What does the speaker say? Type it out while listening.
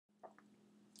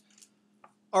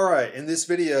Alright, in this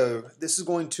video, this is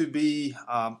going to be,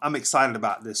 I'm excited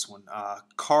about this one.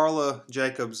 Carla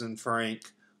Jacobs and Frank,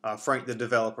 Frank the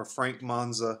developer, Frank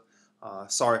Monza.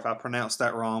 Sorry if I pronounced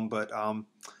that wrong, but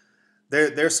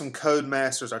there's some code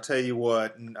masters, I tell you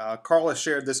what. And, Carla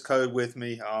shared this code with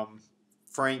me.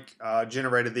 Frank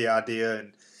generated the idea,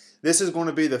 and this is going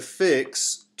to be the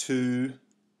fix to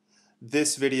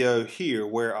this video here,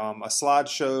 where a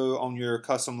slideshow on your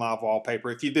custom live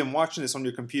wallpaper. If you've been watching this on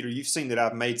your computer, you've seen that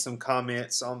I've made some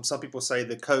comments. Some people say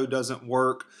the code doesn't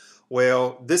work.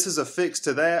 Well, this is a fix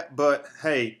to that, but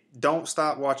hey, don't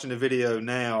stop watching the video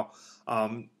now,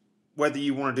 whether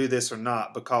you want to do this or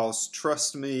not, because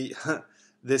trust me,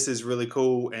 this is really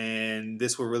cool, and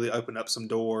this will really open up some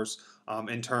doors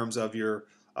in terms of your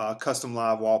custom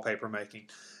live wallpaper making.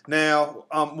 Now,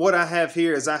 what I have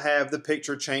here is I have the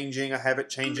picture changing. I have it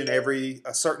changing every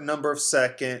a certain number of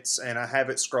seconds, and I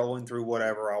have it scrolling through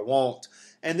whatever I want.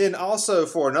 And then also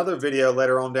for another video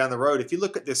later on down the road, if you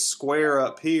look at this square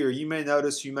up here, you may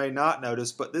notice, you may not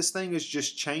notice, but this thing is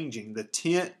just changing. The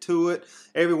tint to it,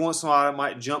 every once in a while it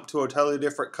might jump to a totally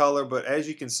different color, but as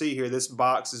you can see here, this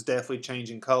box is definitely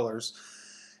changing colors.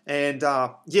 And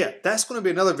yeah, that's going to be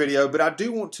another video, but I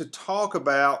do want to talk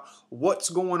about what's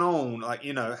going on. Like,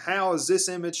 you know, how is this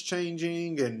image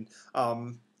changing? And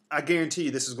I guarantee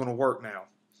you this is going to work now.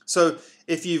 So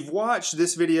if you've watched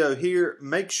this video here,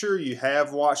 make sure you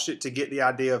have watched it to get the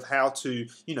idea of how to,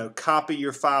 you know, copy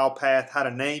your file path, how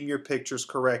to name your pictures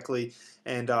correctly.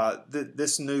 And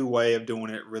this new way of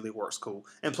doing it really works cool.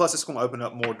 And plus it's going to open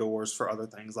up more doors for other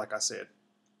things, like I said.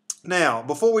 Now,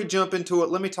 before we jump into it,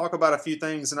 let me talk about a few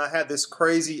things. And I had this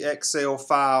crazy Excel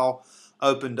file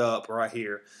opened up right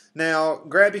here. Now,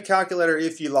 grab your calculator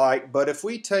if you like, but if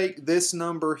we take this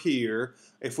number here,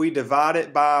 if we divide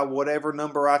it by whatever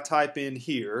number I type in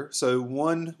here, so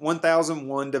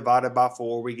 1001 divided by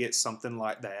 4, we get something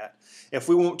like that. If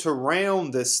we want to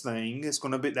round this thing, it's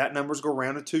going to be, that number's going to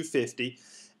round to 250.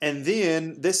 And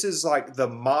then this is like the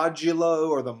modulo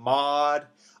or the mod.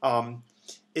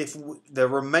 If the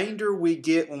remainder we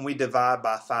get when we divide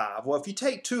by 5. Well, if you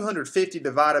take 250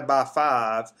 divided by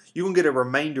 5, you're going to get a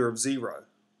remainder of 0.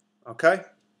 Okay?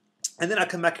 And then I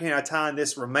come back here and I tie in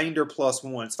this remainder plus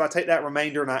 1. So if I take that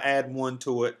remainder and I add 1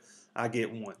 to it, I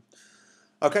get 1.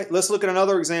 Okay, let's look at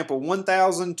another example.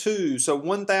 1002. So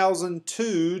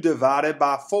 1002 divided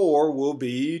by 4 will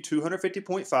be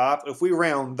 250.5. If we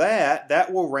round that,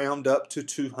 that will round up to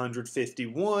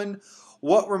 251.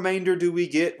 What remainder do we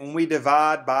get when we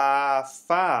divide by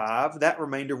 5? That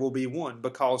remainder will be 1,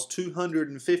 because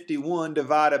 251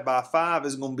 divided by 5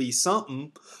 is going to be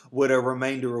something with a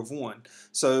remainder of 1.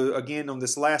 So again, on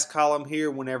this last column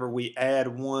here, whenever we add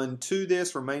 1 to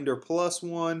this, remainder plus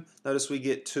 1, notice we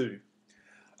get 2.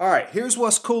 All right, here's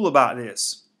what's cool about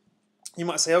this. You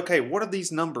might say, okay, what are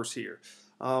these numbers here?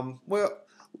 Well,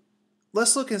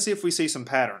 let's look and see if we see some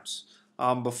patterns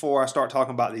before I start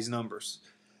talking about these numbers.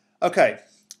 Okay,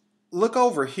 look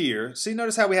over here. See,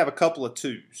 notice how we have a couple of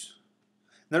 2s.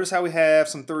 Notice how we have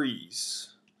some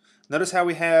 3s. Notice how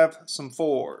we have some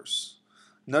 4s.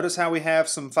 Notice how we have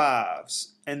some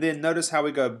 5s. And then notice how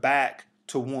we go back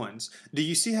to 1s. Do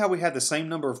you see how we have the same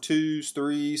number of 2s,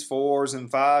 3s, 4s,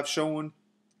 and 5s showing?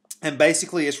 And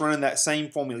basically it's running that same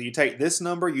formula. You take this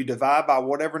number, you divide by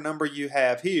whatever number you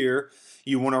have here,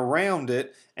 you want to round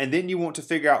it, and then you want to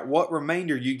figure out what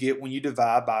remainder you get when you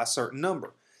divide by a certain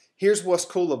number. Here's what's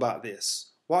cool about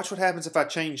this. Watch what happens if I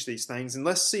change these things, and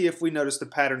let's see if we notice the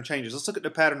pattern changes. Let's look at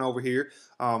the pattern over here.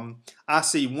 I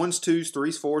see 1s, 2s,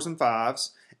 3s, 4s, and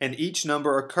 5s, and each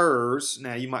number occurs.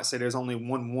 Now you might say there's only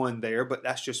 1 there, but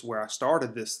that's just where I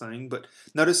started this thing. But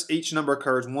notice each number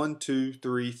occurs 1, 2,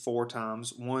 3, 4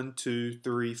 times, 1, 2,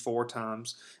 3, 4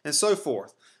 times, and so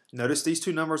forth. Notice these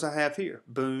two numbers I have here.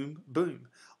 Boom, boom.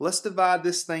 Let's divide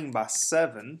this thing by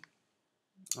 7.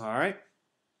 All right.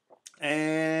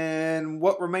 And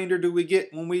what remainder do we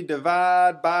get when we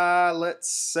divide by,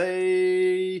 let's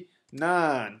say,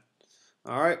 9?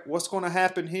 All right, what's going to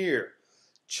happen here?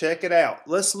 Check it out.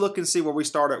 Let's look and see where we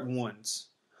start at 1s.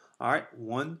 All right,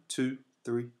 1, 2,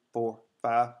 3, 4,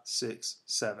 5, 6,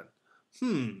 7.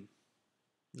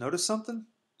 Notice something?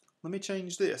 Let me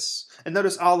change this. And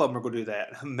notice all of them are going to do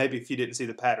that. Maybe if you didn't see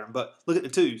the pattern. But look at the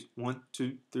 2s. 1,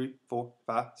 2, 3, 4,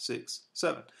 5, 6,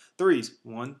 7. 3s.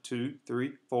 1, 2,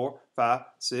 3, 4, 5,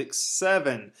 6,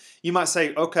 7. You might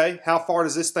say, okay, how far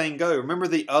does this thing go? Remember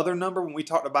the other number when we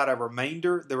talked about a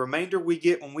remainder? The remainder we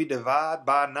get when we divide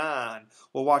by 9.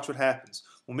 Well, watch what happens.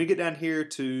 When we get down here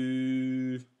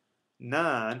to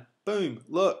 9, boom,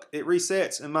 look, it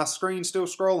resets and my screen's still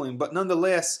scrolling, but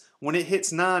nonetheless, when it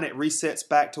hits 9, it resets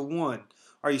back to 1.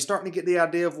 Are you starting to get the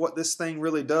idea of what this thing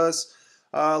really does?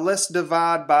 Let's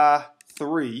divide by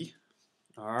 3.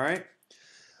 All right.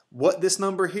 What this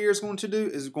number here is going to do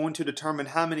is going to determine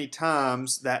how many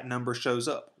times that number shows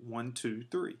up. 1, 2,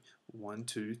 3. 1,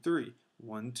 2, 3.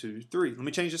 1, 2, 3. Let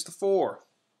me change this to 4.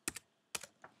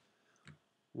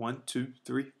 1, 2,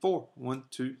 3, 4. 1,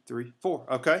 2, 3,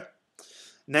 4. Okay.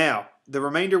 Now, the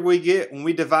remainder we get when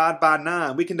we divide by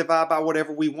 9, we can divide by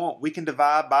whatever we want. We can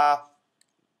divide by,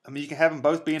 you can have them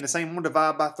both being the same one,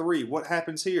 divide by 3. What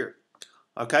happens here?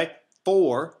 Okay,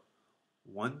 4.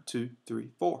 1, 2, 3,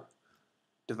 4.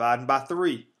 Dividing by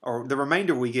 3, or the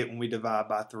remainder we get when we divide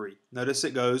by 3. Notice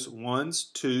it goes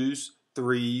 1s, 2s,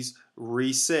 3s,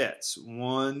 resets.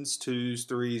 1s, 2s,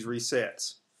 3s,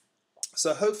 resets.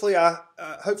 So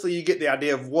hopefully you get the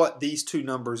idea of what these two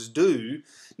numbers do.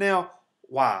 Now,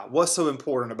 why? What's so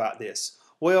important about this?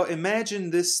 Well, imagine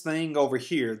this thing over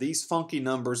here, these funky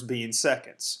numbers being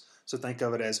seconds. So think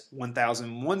of it as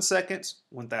 1001 seconds,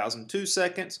 1002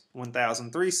 seconds,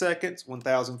 1003 seconds,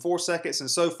 1004 seconds,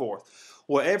 and so forth.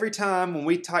 Well, every time when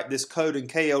we type this code in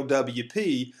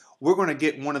KLWP, we're going to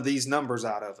get one of these numbers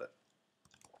out of it.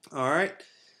 All right.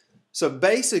 So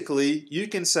basically, you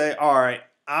can say, all right,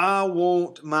 I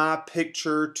want my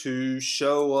picture to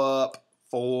show up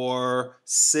for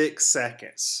 6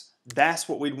 seconds. That's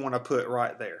what we'd want to put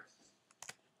right there.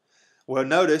 Well,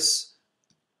 notice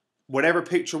whatever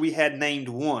picture we had named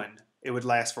 1, it would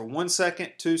last for 1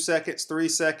 second, 2 seconds, 3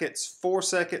 seconds, 4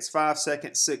 seconds, 5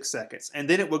 seconds, 6 seconds. And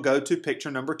then it would go to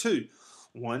picture number 2.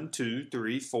 1, 2,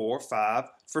 3, 4, 5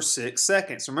 for 6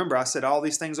 seconds. Remember, I said all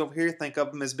these things over here, think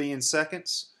of them as being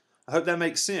seconds. I hope that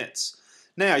makes sense.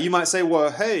 Now, you might say,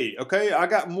 well, hey, okay, I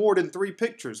got more than 3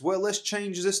 pictures. Well, let's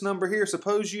change this number here.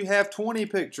 Suppose you have 20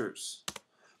 pictures.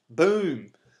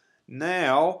 Boom.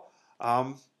 Now,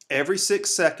 every 6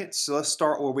 seconds, so let's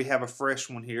start where we have a fresh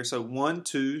one here. So 1,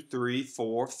 2, 3,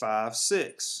 4, 5,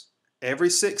 6. Every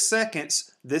 6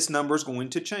 seconds, this number is going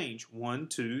to change. 1,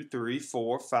 2, 3,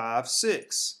 4, 5,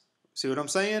 6. See what I'm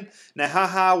saying? Now, how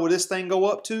high will this thing go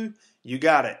up to? You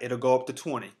got it. It'll go up to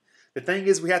 20. The thing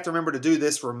is, we have to remember to do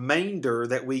this remainder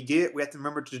that we get. We have to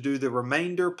remember to do the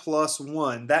remainder plus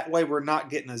 1. That way we're not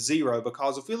getting a 0,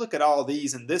 because if we look at all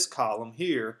these in this column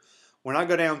here, when I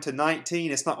go down to 19,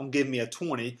 it's not going to give me a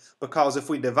 20, because if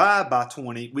we divide by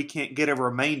 20, we can't get a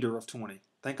remainder of 20.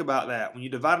 Think about that. When you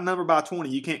divide a number by 20,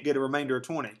 you can't get a remainder of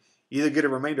 20. You either get a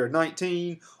remainder of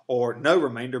 19 or no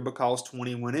remainder because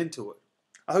 20 went into it.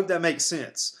 I hope that makes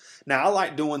sense. Now, I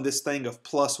like doing this thing of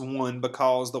plus 1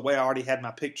 because the way I already had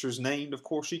my pictures named, of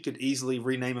course, you could easily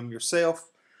rename them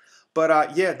yourself.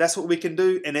 But yeah, that's what we can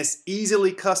do, and it's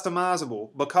easily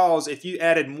customizable, because if you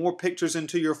added more pictures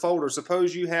into your folder,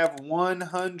 suppose you have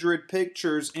 100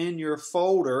 pictures in your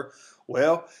folder,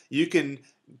 well, you can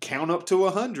count up to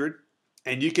 100,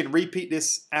 and you can repeat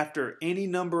this after any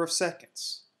number of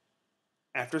seconds.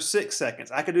 After 6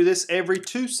 seconds. I could do this every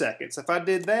 2 seconds. If I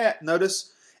did that,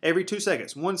 notice every 2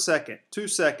 seconds, 1 second, 2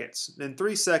 seconds, then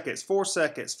 3 seconds, 4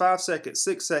 seconds, 5 seconds,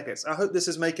 6 seconds. I hope this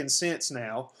is making sense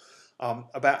now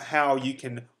about how you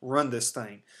can run this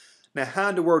thing. Now, how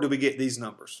in the world do we get these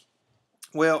numbers?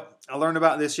 Well, I learned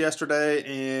about this yesterday,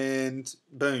 and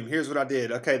boom, here's what I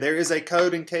did. Okay, there is a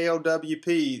code in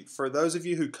KLWP. For those of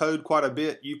you who code quite a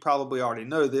bit, you probably already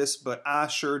know this, but I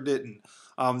sure didn't.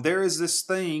 There is this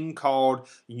thing called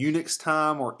Unix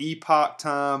time or epoch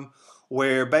time,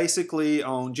 where basically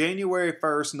on January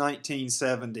 1st,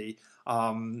 1970,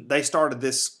 they started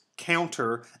this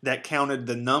counter that counted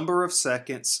the number of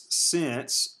seconds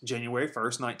since January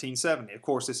 1st, 1970. Of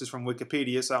course, this is from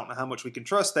Wikipedia, so I don't know how much we can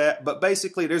trust that, but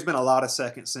basically there's been a lot of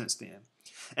seconds since then.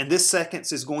 And this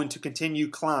seconds is going to continue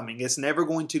climbing. It's never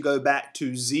going to go back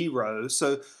to 0.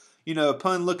 So, you know,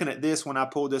 upon looking at this, when I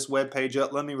pull this web page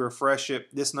up, let me refresh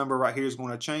it. This number right here is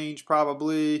going to change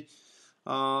probably.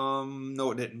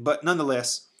 No, it didn't. But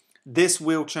nonetheless, this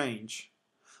will change.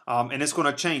 And it's going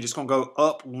to change. It's going to go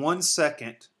up 1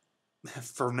 second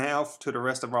from now to the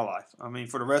rest of our life. I mean,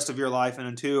 for the rest of your life, and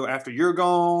until after you're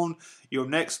gone, your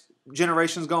next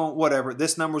generation's gone, whatever,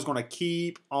 this number is going to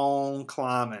keep on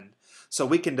climbing. So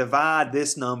we can divide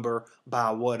this number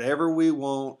by whatever we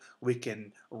want. We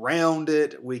can round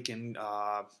it. We can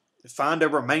find a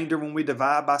remainder when we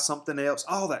divide by something else,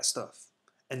 all that stuff.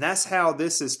 And that's how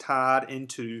this is tied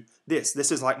into this.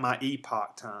 This is like my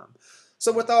epoch time.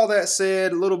 So with all that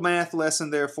said, a little math lesson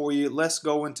there for you. Let's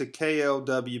go into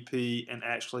KLWP and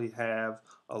actually have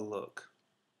a look.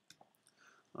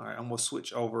 All right, I'm going to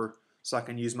switch over so I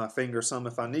can use my finger some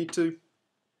if I need to.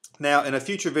 Now, in a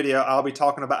future video, I'll be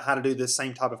talking about how to do this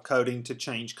same type of coding to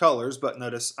change colors, but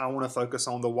notice I want to focus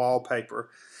on the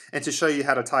wallpaper and to show you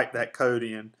how to type that code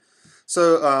in.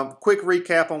 So, quick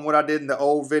recap on what I did in the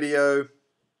old video.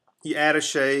 you add a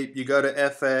shape, you go to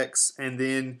FX, and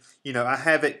then, I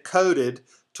have it coded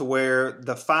to where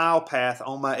the file path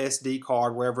on my SD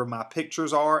card, wherever my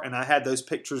pictures are, and I had those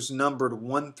pictures numbered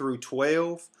 1 through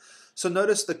 12. So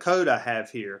notice the code I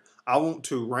have here. I want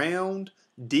to round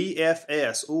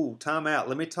DFS. Ooh, time out.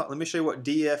 Let me show you what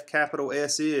DF capital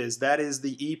S is. That is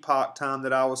the epoch time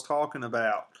that I was talking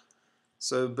about.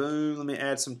 So boom, let me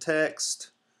add some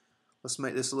text. Let's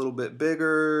make this a little bit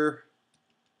bigger.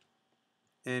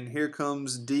 And here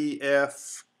comes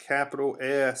DF capital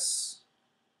S.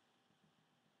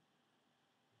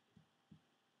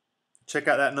 Check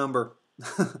out that number.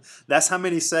 That's how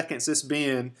many seconds it's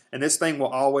been, and this thing will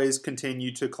always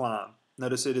continue to climb.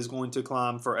 Notice it is going to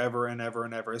climb forever and ever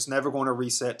and ever. It's never going to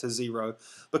reset to 0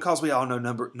 because we all know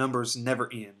numbers never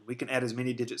end. We can add as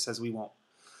many digits as we want.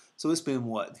 So it's been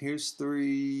what? Here's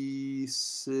 3,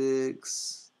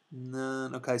 6,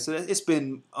 9. Okay, so it's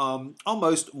been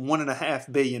almost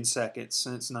 1.5 billion seconds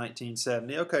since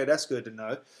 1970. Okay, that's good to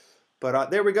know.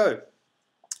 But there we go.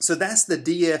 So that's the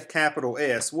DF capital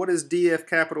S. What is DF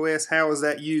capital S? How is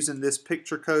that using this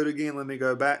picture code again? Let me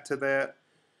go back to that.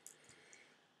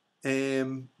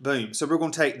 And boom. So we're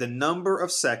going to take the number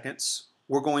of seconds.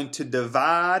 We're going to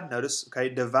divide, notice, okay,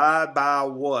 divide by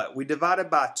what? We divided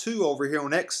by 2 over here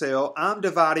on Excel. I'm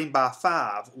dividing by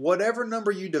 5. Whatever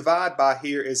number you divide by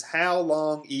here is how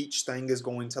long each thing is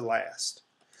going to last.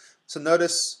 So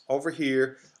notice over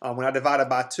here, when I divided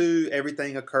by 2,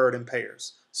 everything occurred in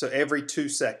pairs. So every 2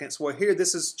 seconds. Well, here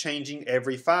this is changing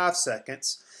every 5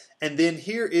 seconds. And then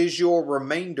here is your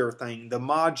remainder thing, the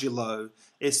modulo.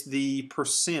 It's the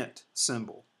percent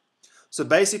symbol. So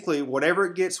basically, whatever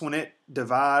it gets when it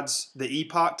divides the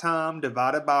epoch time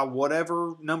divided by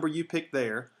whatever number you pick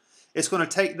there, it's going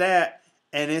to take that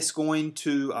and it's going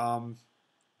to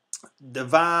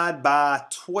divide by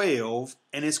 12,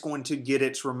 and it's going to get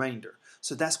its remainder.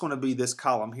 So that's going to be this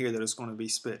column here that it's going to be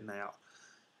spitting out.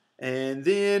 And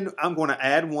then I'm going to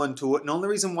add 1 to it. And the only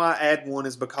reason why I add 1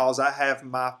 is because I have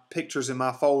my pictures in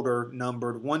my folder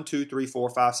numbered 1, 2, 3, 4,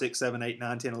 5, 6, 7, 8,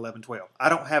 9, 10, 11, 12. I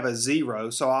don't have a 0,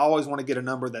 so I always want to get a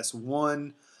number that's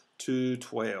 1 to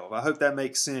 12. I hope that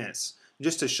makes sense.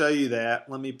 Just to show you that,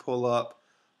 let me pull up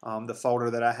the folder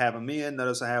that I have them in.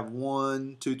 Notice I have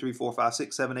 1, 2, 3, 4, 5,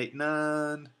 6, 7, 8,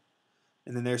 9.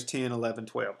 And then there's 10, 11,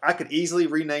 12. I could easily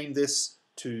rename this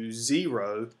to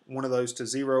 0, one of those to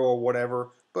 0 or whatever,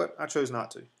 but I chose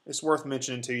not to. It's worth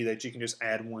mentioning to you that you can just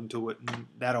add 1 to it, and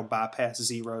that'll bypass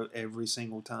 0 every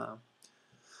single time.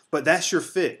 But that's your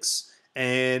fix.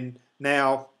 And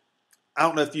now, I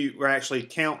don't know if you were actually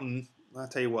counting. I'll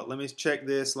tell you what, let me check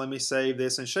this, let me save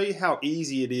this, and show you how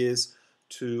easy it is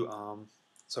to,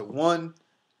 so 1,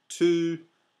 2,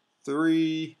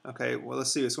 3, okay, well,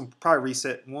 let's see, it's going to probably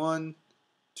reset 1,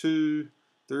 2,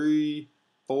 3,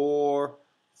 4,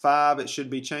 5, it should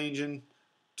be changing,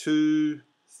 2,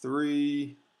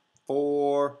 3,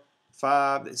 4,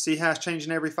 5. See how it's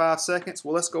changing every 5 seconds?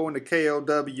 Well, let's go into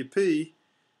KLWP.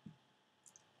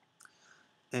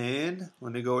 And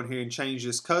let me go in here and change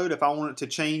this code. If I want it to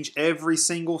change every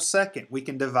single second, we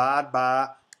can divide by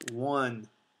 1.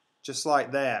 Just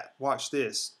like that. Watch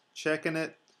this. Checking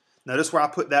it. Notice where I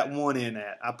put that 1 in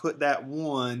at. I put that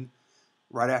 1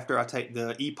 right after I take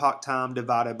the epoch time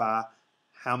divided by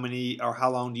how many or how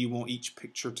long do you want each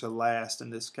picture to last in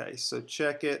this case. So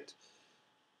check it,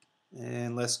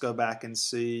 and let's go back and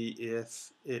see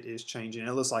if it is changing.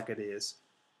 It looks like it is.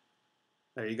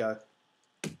 There you go.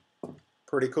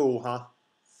 Pretty cool, huh?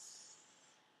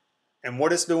 And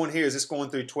what it's doing here is it's going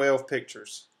through 12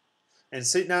 pictures. And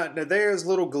see, now there's a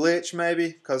little glitch maybe,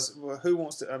 because who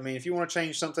wants to, I mean, if you want to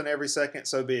change something every second,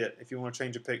 so be it, if you want to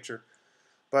change a picture.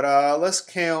 But let's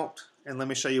count, and let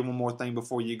me show you one more thing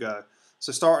before you go.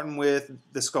 So starting with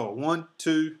the skull, 1,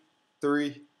 2,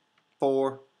 3,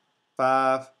 4,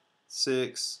 5,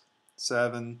 6,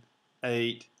 7,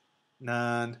 8,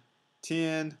 9,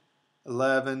 10,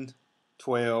 11,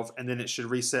 12, and then it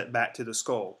should reset back to the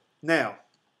skull. Now,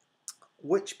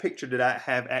 which picture did I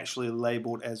have actually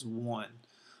labeled as 1?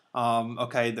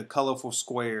 Okay, the colorful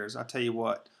squares. I tell you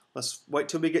what, let's wait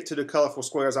till we get to the colorful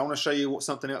squares. I want to show you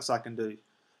something else I can do.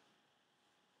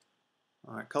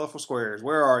 All right, colorful squares,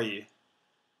 where are you?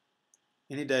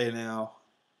 Any day now.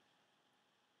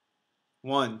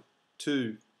 1,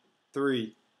 2,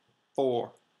 3,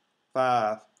 4,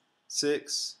 5,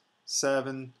 6,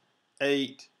 7,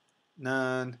 8,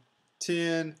 9,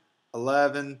 10,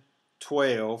 11,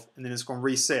 12, and then it's going to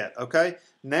reset. Okay?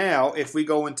 Now, if we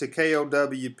go into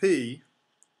KLWP,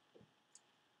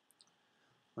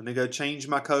 let me go change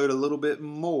my code a little bit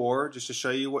more just to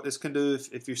show you what this can do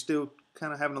if you're still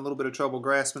kind of having a little bit of trouble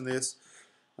grasping this.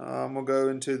 We'll go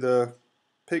into the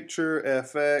picture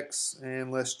FX, and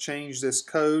let's change this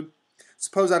code.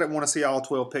 Suppose I didn't want to see all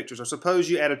 12 pictures, or suppose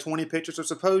you added 20 pictures, or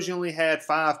suppose you only had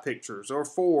 5 pictures, or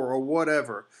 4, or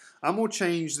whatever. I'm going to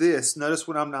change this. Notice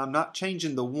what I'm not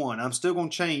changing the 1. I'm still going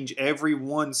to change every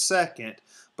 1 second,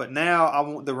 but now I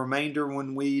want the remainder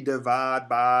when we divide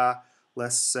by,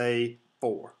 let's say,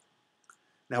 4.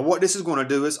 Now what this is going to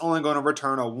do is only going to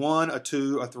return a 1, a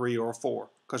 2, a 3, or a 4,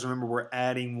 because remember we're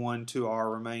adding 1 to our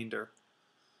remainder.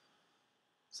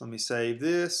 So let me save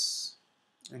this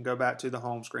and go back to the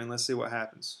home screen. Let's see what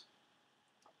happens.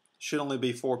 Should only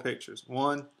be 4 pictures.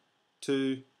 1,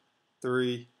 2,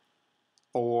 3,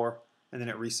 4, and then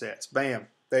it resets. Bam,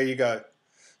 there you go.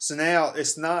 So now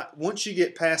it's not, once you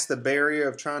get past the barrier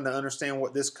of trying to understand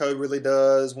what this code really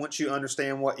does, once you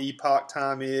understand what epoch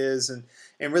time is and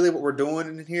really what we're doing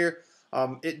in here,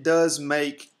 it does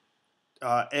make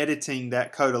editing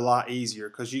that code a lot easier,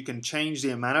 because you can change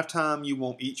the amount of time you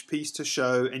want each piece to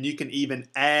show, and you can even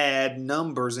add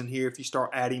numbers in here if you start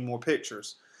adding more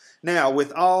pictures. Now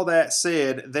with all that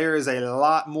said, there is a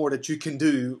lot more that you can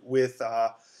do with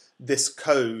this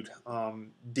code,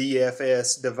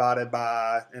 DFS divided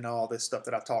by, and all this stuff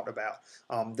that I've talked about.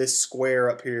 This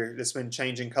square up here that's been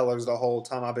changing colors the whole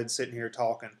time I've been sitting here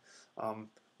talking.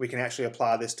 We can actually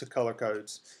apply this to color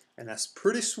codes, and that's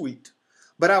pretty sweet.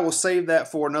 But I will save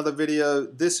that for another video.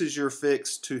 This is your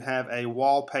fix to have a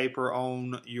wallpaper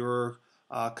on your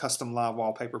custom live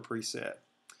wallpaper preset.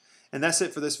 And that's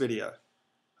it for this video.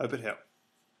 Hope it helped.